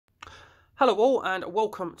Hello all and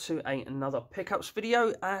welcome to another pickups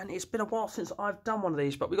video, and it's been a while since I've done one of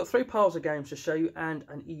these, but we've got three piles of games to show you and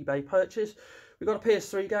an eBay purchase. We've got a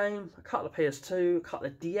PS3 game, a couple of PS2, a couple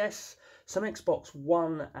of DS, some Xbox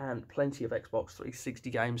One and plenty of Xbox 360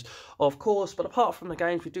 games of course, but apart from the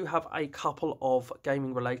games we do have a couple of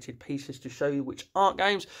gaming related pieces to show you which aren't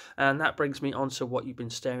games, and that brings me on to what you've been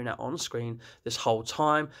staring at on screen this whole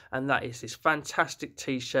time, and that is this fantastic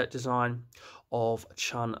t-shirt design of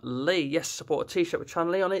Chun-Li. Yes, I bought a t-shirt with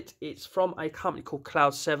Chun-Li on it. It's from a company called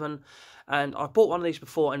Cloud 7, and I bought one of these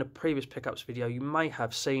before in a previous pickups video. You may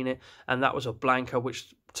have seen it, and that was a Blanca,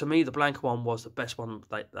 which to me the Blanca one was the best one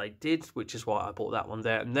they did, which is why I bought that one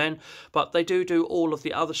there and then. But they do all of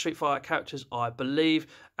the other Street Fighter characters, I believe,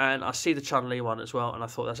 and I see the Chun-Li one as well, and I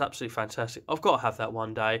thought that's absolutely fantastic. I've got to have that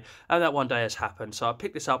one day, and that one day has happened. So I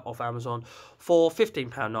picked this up off Amazon for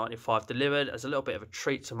 £15.95 delivered as a little bit of a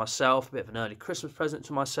treat to myself, a bit of an early Christmas present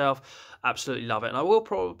to myself. Absolutely love it, and I will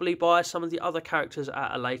probably buy some of the other characters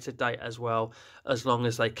at a later date as well, as long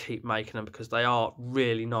as they keep making them, because they are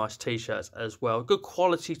really nice t-shirts as well. Good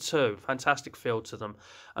quality too, fantastic feel to them,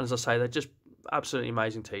 and as I say, they're just absolutely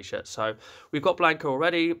amazing t-shirts. So we've got Blanca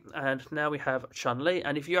already, and now we have Chun-Li,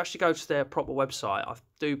 and if you actually go to their proper website, I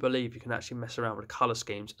do believe you can actually mess around with the colour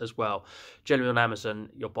schemes as well. Generally on Amazon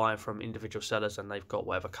you're buying from individual sellers and they've got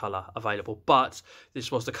whatever colour available, but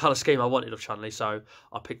this was the colour scheme I wanted of Chun-Li, so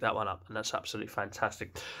I picked that one up, and that's absolutely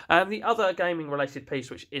fantastic. And the other gaming related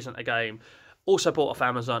piece, which isn't a game, also bought off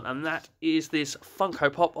Amazon, and that is this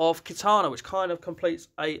Funko Pop of Kitana, which kind of completes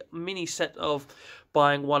a mini set of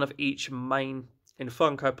buying one of each main in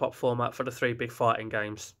Funko Pop format for the three big fighting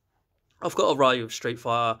games. I've got a Ryu of Street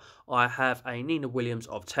Fighter, I have a Nina Williams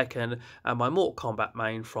of Tekken, and my Mortal Kombat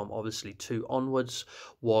main from obviously 2 onwards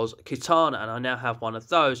was Kitana, and I now have one of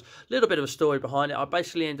those. Little bit of a story behind it. I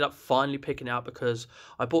basically ended up finally picking it out because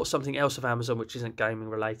I bought something else of Amazon which isn't gaming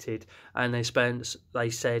related, and they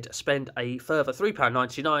said spend a further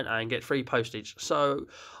 £3.99 and get free postage. So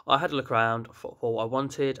I had a look around for what I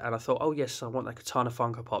wanted, and I thought, oh yes, I want that Kitana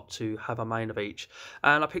Funko Pop to have a main of each,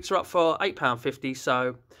 and I picked her up for £8.50,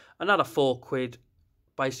 so another £4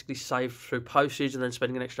 basically saved through postage, and then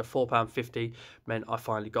spending an extra £4.50 meant I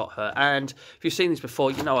finally got her. And if you've seen these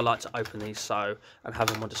before, you know I like to open these and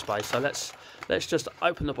have them on display. So let's just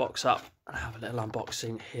open the box up and have a little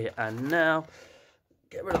unboxing here and now.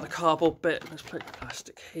 Get rid of the cardboard bit. Let's put the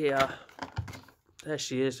plastic here. There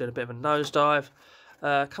she is, doing a bit of a nosedive.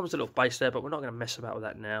 Comes a little base there, but we're not going to mess about with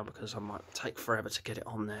that now because I might take forever to get it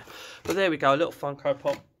on there. But there we go, a little Funko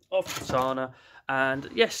Pop of Kitana, and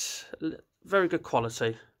yes, very good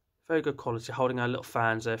quality, holding our little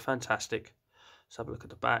fans there, fantastic. Let's have a look at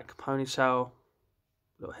the back, ponytail,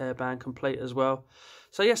 little hairband complete as well.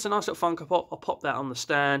 So yes, a nice little Funko Pop. I'll pop that on the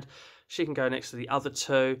stand, she can go next to the other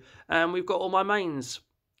two, and we've got all my mains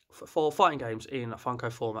for fighting games in a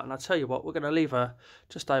Funko format. And I tell you what, we're going to leave her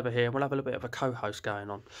just over here, and we'll have a little bit of a co-host going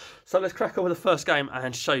on. So let's crack on with the first game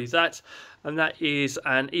and show you that, and that is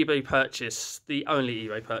an eBay purchase, the only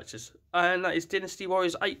eBay purchase, and that is Dynasty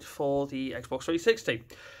Warriors 8 for the Xbox 360.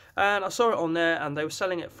 And I saw it on there, and they were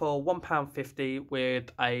selling it for £1.50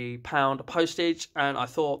 with £1 postage, and I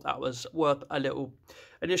thought that was worth a little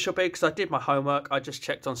initial bid, because I did my homework. I just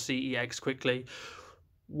checked on CEX quickly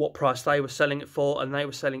what price they were selling it for, and they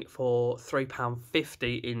were selling it for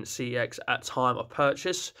 £3.50 in CEX at time of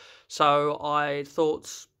purchase. So I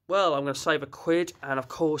thought, well, I'm going to save £1, and of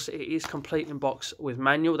course it is complete in box with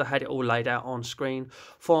manual. They had it all laid out on screen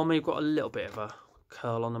for me. We've got a little bit of a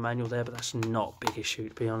curl on the manual there, but that's not a big issue,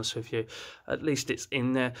 to be honest with you. At least it's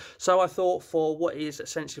in there. So I thought, for what is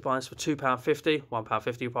essentially buying this for £2.50,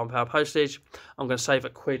 £1.50, £1 postage, I'm going to save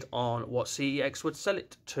 £1 on what CEX would sell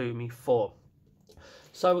it to me for.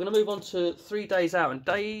 So we're going to move on to 3 days out, and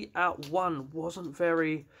day out 1 wasn't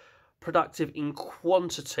very productive in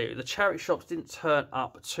quantity. The charity shops didn't turn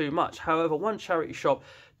up too much. However, one charity shop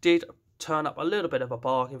did turn up a little bit of a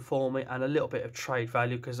bargain for me and a little bit of trade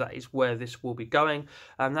value, because that is where this will be going,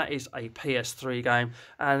 and that is a PS3 game,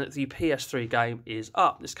 and the PS3 game is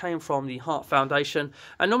up. This came from the Heart Foundation,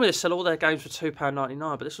 and normally they sell all their games for £2.99,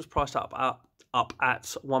 but this was priced up at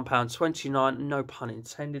 £1.29, no pun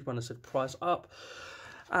intended when I said price up.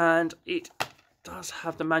 And it does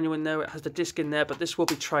have the manual in there, it has the disc in there, but this will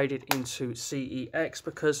be traded into CEX,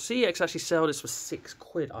 because CEX actually sell this for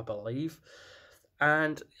 £6, I believe,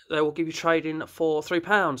 and they will give you trading for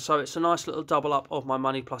 £3, so it's a nice little double up of my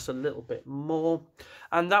money plus a little bit more.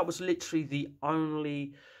 And that was literally the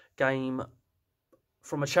only game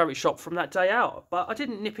from a charity shop from that day out. But I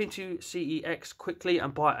didn't nip into CEX quickly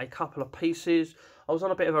and buy a couple of pieces I was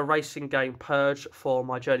on a bit of a racing game purge for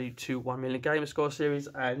my journey to 1 million gamer score series,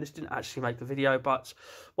 and this didn't actually make the video, but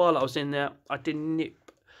while I was in there, I did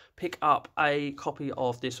pick up a copy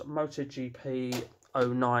of this MotoGP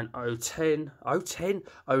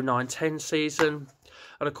 0910 season.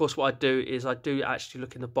 And of course what I do is I do actually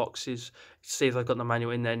look in the boxes, see if I've got the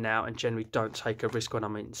manual in there now, and generally don't take a risk when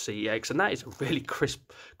I'm in CEX. And that is a really crisp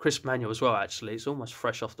manual as well, actually. It's almost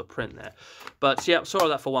fresh off the print there. But yeah, saw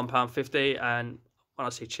that for £1.50, and when I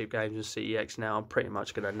see cheap games in CEX now, I'm pretty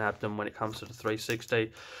much going to nab them when it comes to the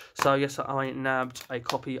 360. So yes, I nabbed a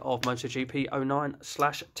copy of MotoGP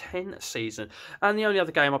 09/10 season. And the only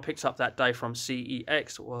other game I picked up that day from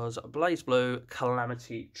CEX was BlazBlue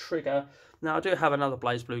Calamity Trigger. Now I do have another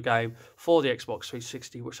BlazBlue game for the Xbox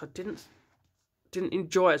 360, which I didn't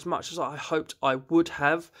enjoy as much as I hoped I would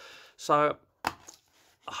have. So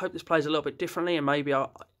I hope this plays a little bit differently, and maybe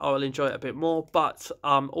I'll enjoy it a bit more, but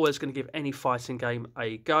I'm always going to give any fighting game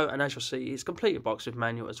a go. And as you'll see, it's complete in box with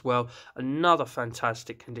manual as well. Another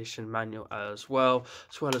fantastic condition manual as well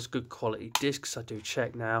as good quality discs. I do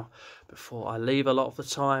check now before I leave a lot of the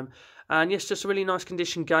time. And yes, just a really nice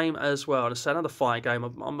condition game as well. And it's another fighting game.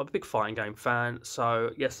 I'm a big fighting game fan,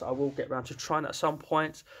 so yes, I will get around to trying it at some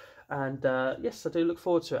point. And yes, I do look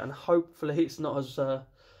forward to it. And hopefully it's not as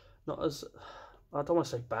I don't want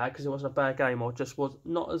to say bad, because it wasn't a bad game, or just was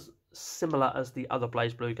not as similar as the other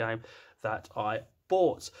BlazBlue game that I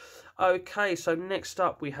bought. Okay, so next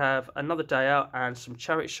up we have another day out and some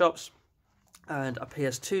charity shops and a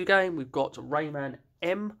PS2 game. We've got Rayman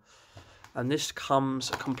M, and this comes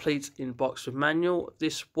complete in box with manual.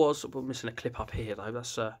 This was, we're missing a clip up here though.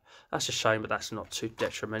 That's a shame, but that's not too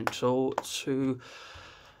detrimental to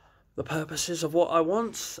the purposes of what I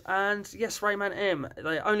want. And yes, Rayman M,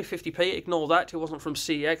 they only 50p, ignore that, it wasn't from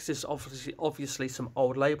CEX. This is obviously some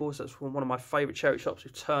old labels. That's from one of my favourite charity shops who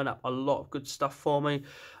turn up a lot of good stuff for me,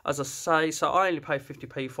 as I say. So I only pay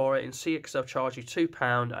 50p for it. In CEX they'll charge you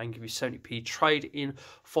 £2 and give you 70p trade in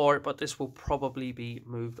for it, but this will probably be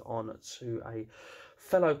moved on to a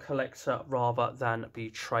fellow collector rather than be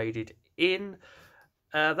traded in.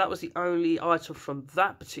 That was the only item from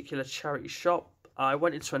that particular charity shop. I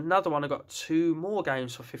went into another one. I got 2 more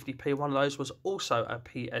games for 50p. One of those was also a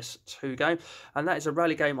PS2 game, and that is a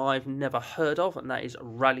rally game I've never heard of, and that is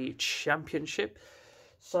Rally Championship.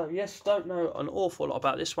 So yes, don't know an awful lot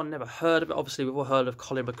about this one, never heard of it. Obviously we've all heard of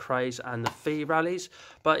Colin McRae's and the V rallies,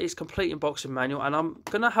 but it's complete in box and manual, and I'm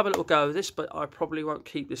going to have a little go of this, but I probably won't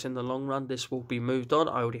keep this in the long run. This will be moved on.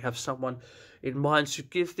 I already have someone in mind to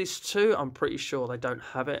give this to. I'm pretty sure they don't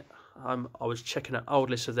have it. I was checking an old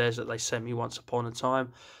list of theirs that they sent me once upon a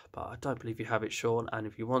time, but I don't believe you have it, Sean, and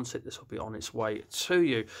if you want it, this will be on its way to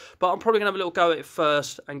you. But I'm probably going to have a little go at it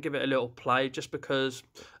first and give it a little play, just because,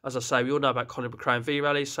 as I say, we all know about Colin McRae and V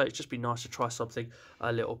rallies, so it'd just be nice to try something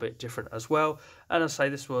a little bit different as well. And I say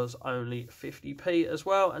this was only 50p as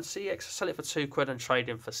well, and CX sell it for £2 and trade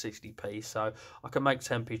in for 60p, so I can make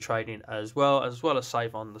 10p trading as well as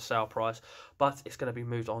save on the sale price. But it's going to be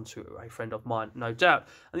moved on to a friend of mine, no doubt.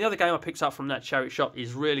 And the other game I picked up from that charity shop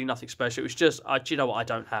is really nothing special. It was just, do you know what, I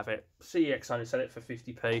don't have it. CEX only sell it for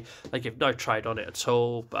 50p. They give no trade on it at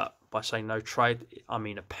all, but by saying no trade, I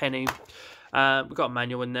mean a penny. We've got a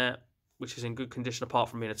manual in there, which is in good condition apart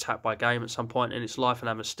from being attacked by a game at some point in its life and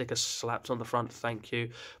having a sticker slapped on the front, thank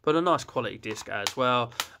you. But a nice quality disc as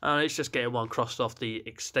well. And it's just getting one crossed off the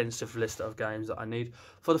extensive list of games that I need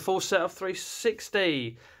for the full set of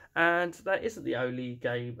 360. And that isn't the only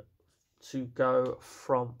game to go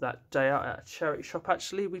from that day out at a charity shop.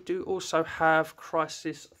 Actually, we do also have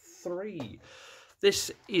Crisis 3.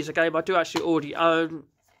 This is a game I do actually already own.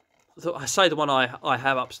 I say the one I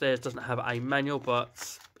have upstairs doesn't have a manual,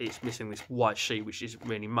 but it's missing this white sheet, which isn't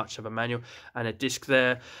really much of a manual, and a disc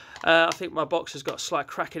there. I think my box has got a slight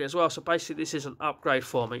crack in it as well, so basically this is an upgrade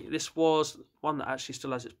for me. This was one that actually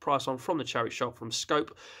still has its price on from the charity shop, from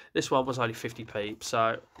Scope. This one was only 50p,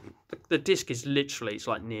 so the disc is literally, it's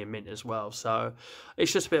like near mint as well, so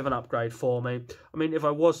it's just a bit of an upgrade for me. I mean, if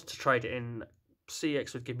I was to trade it in,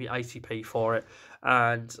 CX would give me 80p for it,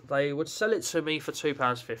 and they would sell it to me for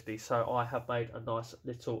 £2.50, so I have made a nice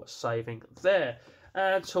little saving there.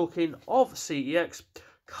 And talking of CEX,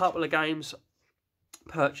 couple of games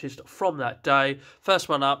purchased from that day. First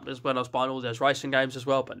one up is when I was buying all those racing games as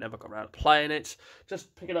well, but never got around to playing it.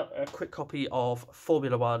 Just picking up a quick copy of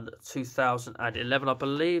Formula 1 2011, I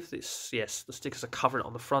believe. Yes, the stickers are covering it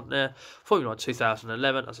on the front there. Formula 1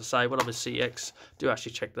 2011, as I say, when I'm in CX, do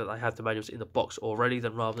actually check that they have the manuals in the box already,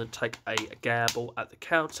 then rather than take a gamble at the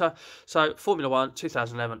counter. So Formula 1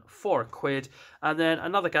 2011, £4. And then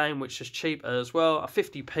another game which is cheap as well, a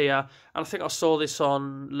 50p, and I think I saw this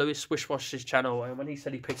on Lewis Wishwash's channel, and when he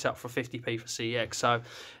said he picked it up for 50p for CEX, so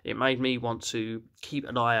it made me want to keep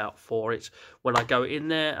an eye out for it when I go in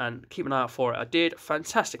there, and keep an eye out for it I did.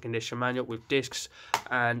 Fantastic condition manual with discs,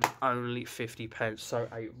 and only 50p, so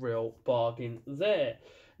a real bargain there.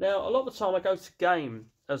 Now, a lot of the time I go to game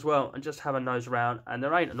as well and just have a nose around, and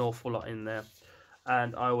there ain't an awful lot in there,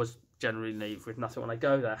 and I always generally leave with nothing when I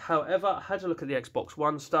go there. However, I had to look at the Xbox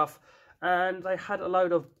One stuff, and they had a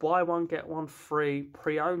load of buy one get one free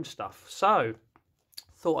pre-owned stuff. So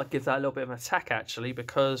thought I'd give that a little bit of an attack actually,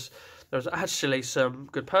 because there's actually some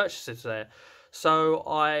good purchases there. So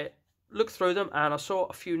I looked through them and I saw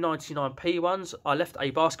a few 99p ones. I left a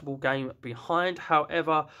basketball game behind.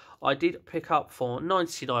 However, I did pick up for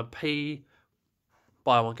 99p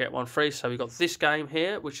buy one get one free. So we got this game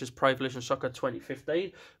here, which is Pro Evolution Soccer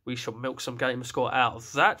 2015. We shall milk some gamer score out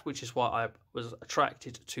of that, which is why I was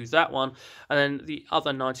attracted to that one. And then the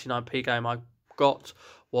other 99p game I got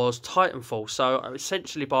was Titanfall. So I'm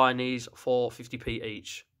essentially buying these for 50p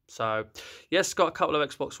each. So yes, got a couple of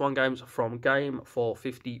Xbox One games from Game for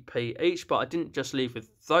 50p each, but I didn't just leave with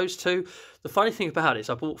those two. The funny thing about it is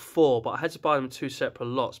I bought 4, but I had to buy them 2 separate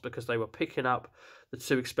lots because they were picking up the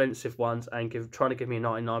 2 expensive ones and trying to give me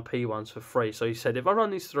 99p ones for free. So he said, if I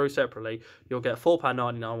run these through separately, you'll get a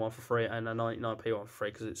 £4.99 one for free and a 99p one for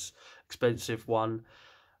free, because it's expensive one.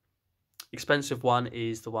 Expensive one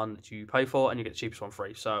is the one that you pay for, and you get the cheapest one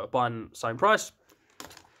free. So buying the same price,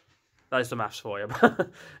 that is the maths for you.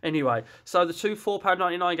 Anyway, so the 2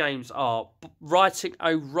 £4.99 games are Righting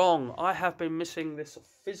a Wrong. I have been missing this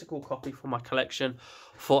physical copy from my collection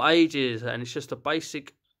for ages, and it's just a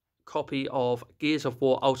basic copy of Gears of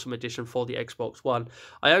War Ultimate Edition for the Xbox One.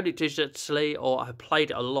 I owned it digitally, or I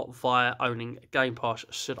played it a lot via owning Game Pass,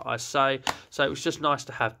 should I say. So it was just nice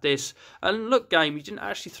to have this. And look, game, you didn't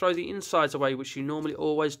actually throw the insides away, which you normally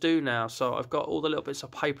always do now. So I've got all the little bits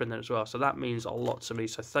of paper in there as well. So that means a lot to me.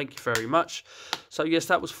 So thank you very much. So yes,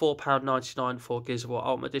 that was £4.99 for Gears of War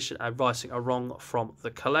Ultimate Edition and Righting a Wrong from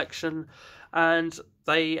the collection. And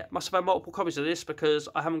they must have had multiple copies of this, because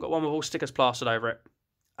I haven't got one with all stickers plastered over it.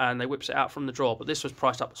 And they whips it out from the drawer, but this was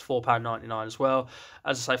priced up as £4.99 as well.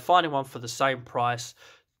 As I say, finding one for the same price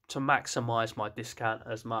to maximise my discount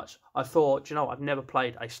as much. I thought, you know, I've never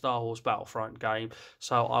played a Star Wars Battlefront game,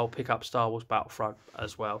 so I'll pick up Star Wars Battlefront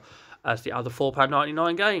as well as the other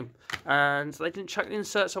 £4.99 game. And they didn't chuck the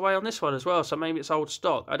inserts away on this one as well, so maybe it's old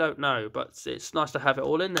stock, I don't know, but it's nice to have it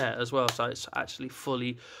all in there as well, so it's actually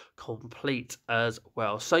fully complete as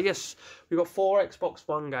well. So yes, we've got 4 Xbox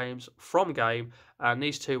One games from Game, and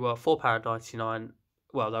these two were £4.99.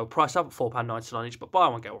 Well, they were priced up at £4.99 each, but buy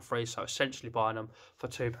one get one free, so essentially buying them for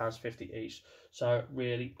 £2.50 each. So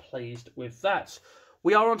really pleased with that.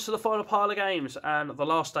 We are on to the final pile of games, and the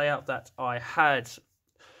last day out that I had.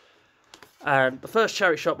 And the first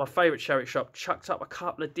charity shop, my favourite charity shop, chucked up a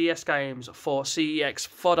couple of DS games for CEX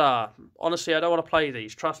fodder. Honestly, I don't want to play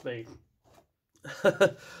these, trust me.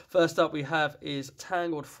 First up we have is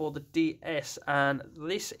Tangled for the DS, and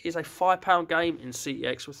this is a £5 game in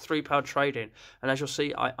CEX with £3 trade-in, and as you'll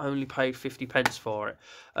see I only paid 50p for it.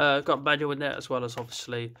 Got a manual in there as well as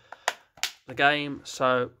obviously the game.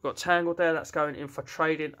 So we've got Tangled there, that's going in for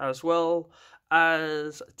trade-in as well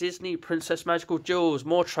as Disney Princess Magical Jewels,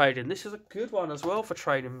 more trading. This is a good one as well for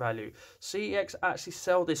trading value. CEX actually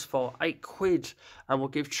sell this for £8 and will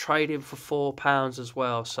give trading for £4 as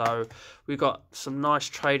well. So we've got some nice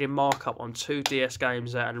trading markup on 2 DS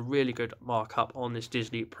games there and a really good markup on this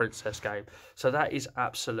Disney Princess game. So that is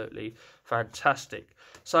absolutely fantastic.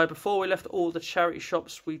 So before we left all the charity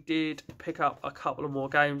shops, we did pick up a couple of more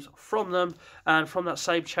games from them, and from that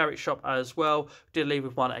same charity shop as well, did leave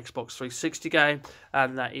with one Xbox 360 game,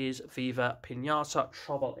 and that is Viva Pinata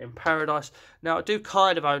Trouble in Paradise. Now I do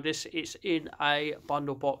kind of own this, it's in a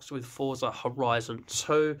bundle box with Forza Horizon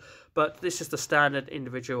 2, but this is the standard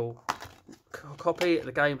individual copy.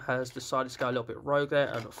 The game has decided to go a little bit rogue there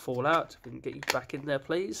and fall out. Can you get you back in there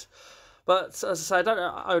please? But as I say, I don't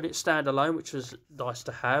own it standalone, which was nice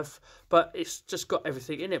to have. But it's just got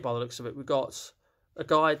everything in it by the looks of it. We've got a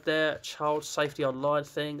guide there, a child safety online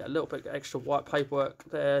thing, a little bit of extra white paperwork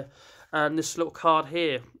there, and this little card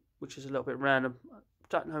here, which is a little bit random.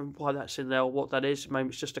 don't know why that's in there or what that is. Maybe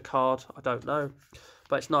it's just a card. I don't know.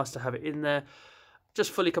 But it's nice to have it in there.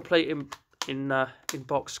 Just fully complete in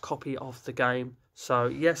box copy of the game. So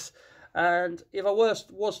yes, and if I was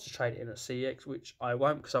to trade it in at CX, which I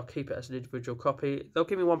won't because I'll keep it as an individual copy, they'll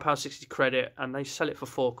give me £1.60 credit and they sell it for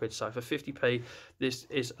 £4. So for 50p, this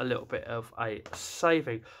is a little bit of a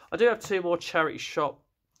saving. I do have 2 more charity shop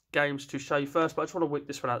games to show you first, but I just want to whip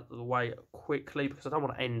this one out of the way quickly because I don't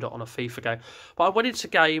want to end it on a FIFA game. But I went into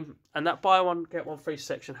game and that buy one get one free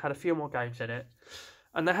section had a few more games in it.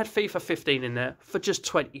 And they had FIFA 15 in there for just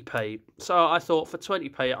 20p. So I thought for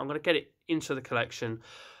 20p, I'm going to get it into the collection.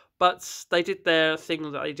 But they did their thing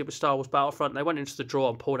that they did with Star Wars Battlefront. They went into the drawer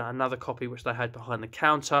and pulled out another copy, which they had behind the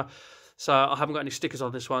counter. So I haven't got any stickers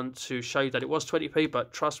on this one to show you that it was 20p.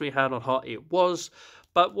 But trust me, hand on heart, it was.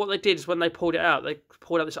 But what they did is when they pulled it out, they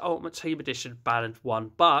pulled out this Ultimate Team Edition banned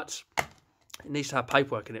one. But it needs to have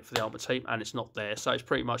paperwork in it for the Ultimate Team, and it's not there. So it's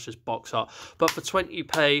pretty much just box art. But for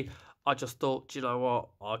 20p... I just thought, do you know what,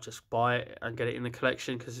 I'll just buy it and get it in the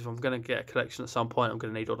collection, because if I'm going to get a collection at some point, I'm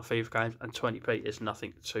going to need all the FIFA games, and 20p is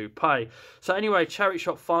nothing to pay. So anyway, charity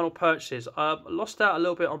shop final purchases. Lost out a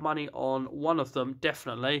little bit on money on one of them,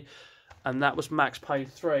 definitely, and that was Max Payne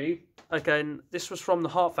 3. Again, this was from the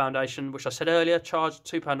Heart Foundation, which I said earlier, charged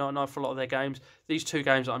 £2.99 for a lot of their games. These 2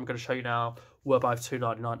 games that I'm going to show you now were both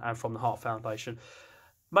 £2.99 and from the Heart Foundation.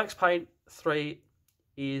 Max Payne 3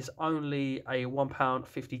 is only a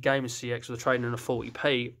 £1.50 game in CX with a trade and a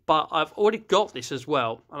 40p, but I've already got this as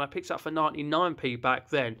well, and I picked it up for 99p back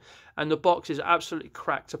then, and the box is absolutely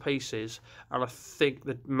cracked to pieces, and I think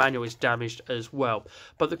the manual is damaged as well.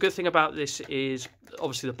 But the good thing about this is,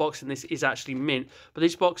 obviously the box in this is actually mint, but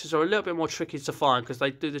these boxes are a little bit more tricky to find because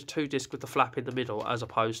they do the 2 disc with the flap in the middle, as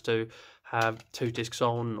opposed to have 2 discs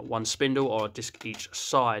on 1 spindle or a disc each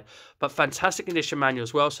side. But fantastic condition manual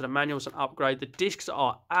as well, so the manual's an upgrade. The discs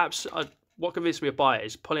are absolutely... What convinced me to buy it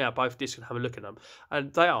is pulling out both discs and have a look at them.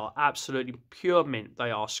 And they are absolutely pure mint. They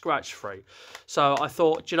are scratch-free. So I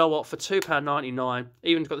thought, do you know what, for £2.99,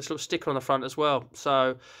 even got this little sticker on the front as well.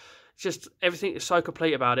 So just everything is so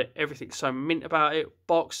complete about it. Everything's so mint about it.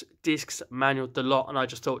 Box, discs, manual, the lot. And I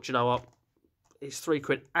just thought, do you know what, it's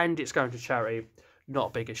 £3 and it's going to charity. Not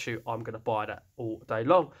a big issue. I'm going to buy that all day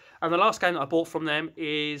long. And the last game that I bought from them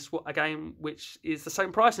is a game which is the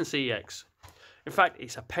same price in CEX. In fact,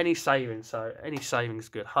 it's a penny saving, so any savings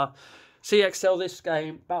good, huh? CEX sell this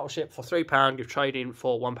game, Battleship, for £3, give trading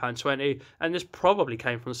for £1.20, and this probably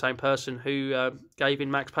came from the same person who gave in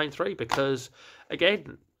Max Payne 3, because,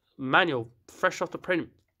 again, manual, fresh off the print,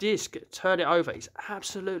 disc, turn it over, it's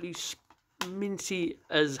absolutely minty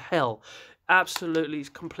as hell. Absolutely,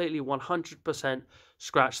 completely 100%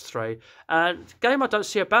 scratch through. And game I don't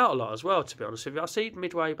see about a lot as well, to be honest with you. I see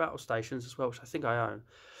Midway Battle Stations as well, which I think I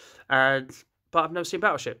own. But I've never seen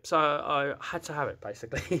Battleship, so I had to have it,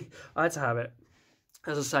 basically. I had to have it.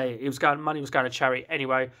 As I say, money was going to charity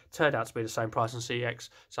anyway. Turned out to be the same price on CX,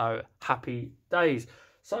 so happy days.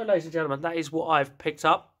 So, ladies and gentlemen, that is what I've picked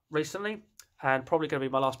up recently, and probably going to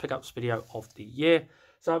be my last pickups video of the year.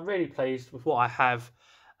 So I'm really pleased with what I have.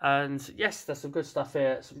 And yes, there's some good stuff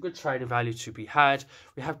here, some good trading value to be had.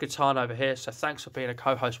 We have Gurnaldinho over here, so thanks for being a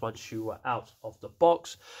co-host once you were out of the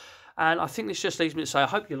box. And I think this just leaves me to say, I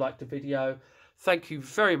hope you liked the video. Thank you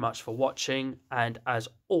very much for watching, and as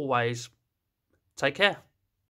always, take care.